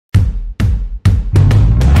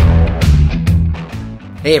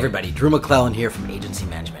Hey everybody, Drew McLellan here from Agency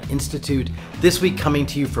Management Institute, this week coming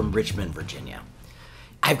to you from Richmond, Virginia.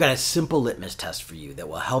 I've got a simple litmus test for you that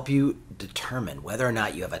will help you determine whether or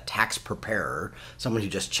not you have a tax preparer, someone who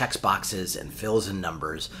just checks boxes and fills in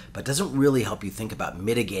numbers, but doesn't really help you think about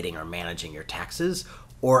mitigating or managing your taxes,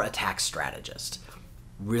 or a tax strategist.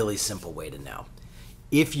 Really simple way to know.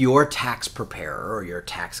 If your tax preparer or your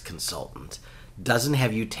tax consultant doesn't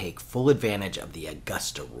have you take full advantage of the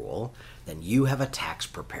Augusta rule, then you have a tax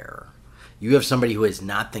preparer. You have somebody who is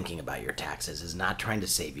not thinking about your taxes, is not trying to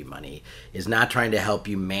save you money, is not trying to help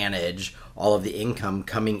you manage all of the income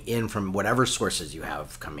coming in from whatever sources you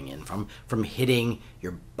have coming in from hitting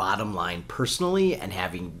your bottom line personally and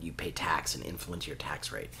having you pay tax and influence your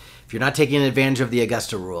tax rate. If you're not taking advantage of the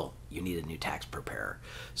Augusta rule, you need a new tax preparer.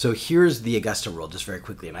 So here's the Augusta rule, just very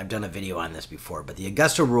quickly, and I've done a video on this before, but the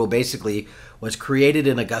Augusta rule basically was created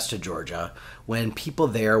in Augusta, Georgia, when people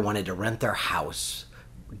there wanted to rent their house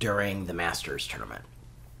during the Masters tournament.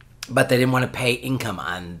 But they didn't want to pay income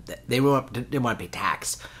on, they didn't want to pay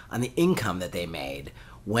tax on the income that they made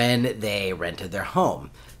when they rented their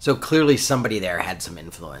home. So clearly somebody there had some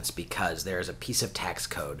influence because there's a piece of tax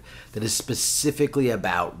code that is specifically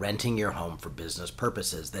about renting your home for business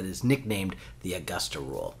purposes that is nicknamed the Augusta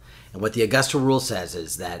Rule. And what the Augusta Rule says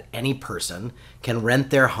is that any person can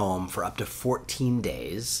rent their home for up to 14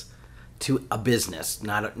 days to a business,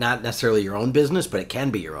 not necessarily your own business, but it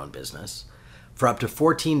can be your own business, for up to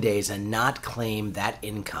 14 days and not claim that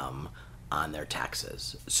income on their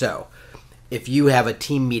taxes. So if you have a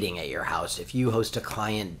team meeting at your house, if you host a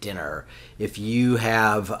client dinner, if you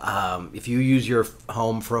use your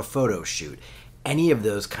home for a photo shoot, any of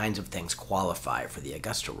those kinds of things qualify for the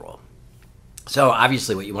Augusta Rule. So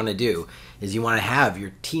obviously what you want to do is you want to have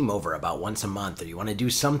your team over about once a month, or you want to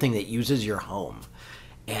do something that uses your home.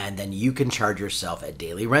 And then you can charge yourself a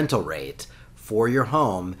daily rental rate for your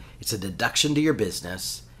home. It's a deduction to your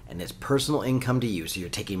business and it's personal income to you. So you're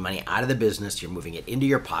taking money out of the business, you're moving it into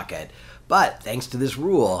your pocket. But thanks to this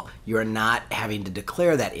rule, you are not having to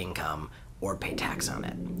declare that income or pay tax on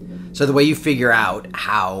it. So the way you figure out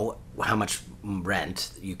how much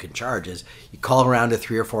rent you can charge is you call around to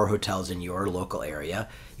 3 or 4 hotels in your local area.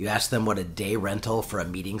 You ask them what a day rental for a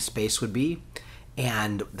meeting space would be,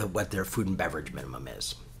 and what their food and beverage minimum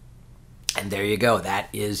is. And there you go. That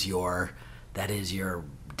is your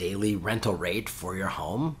daily rental rate for your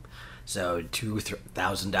home. So $2,000,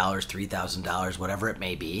 $3,000, whatever it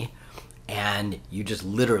may be. And you just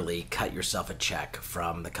literally cut yourself a check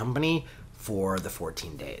from the company for the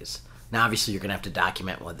 14 days. Now, obviously, you're going to have to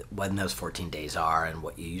document when those 14 days are and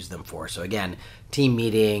what you use them for. So again, team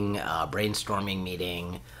meeting, brainstorming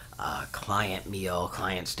meeting, client meal,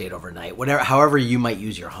 client stayed overnight, whatever, however you might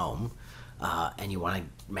use your home, and you want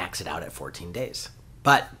to max it out at 14 days.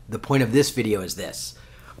 But the point of this video is this: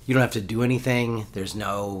 you don't have to do anything. There's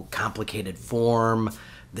no complicated form.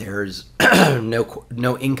 There's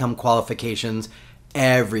no income qualifications.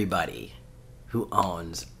 Everybody who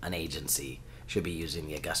owns an agency should be using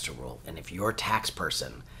the Augusta Rule. And if your tax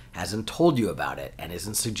person hasn't told you about it and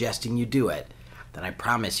isn't suggesting you do it, then I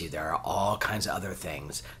promise you there are all kinds of other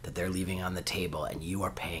things that they're leaving on the table and you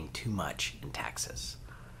are paying too much in taxes.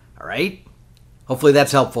 All right? Hopefully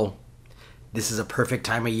that's helpful. This is a perfect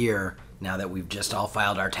time of year, now that we've just all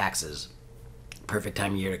filed our taxes. Perfect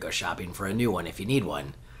time of year to go shopping for a new one if you need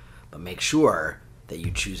one. But make sure that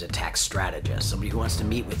you choose a tax strategist, somebody who wants to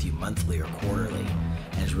meet with you monthly or quarterly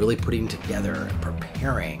and is really putting together and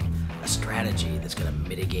preparing a strategy that's going to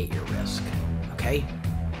mitigate your risk. Okay?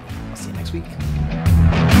 I'll see you next week.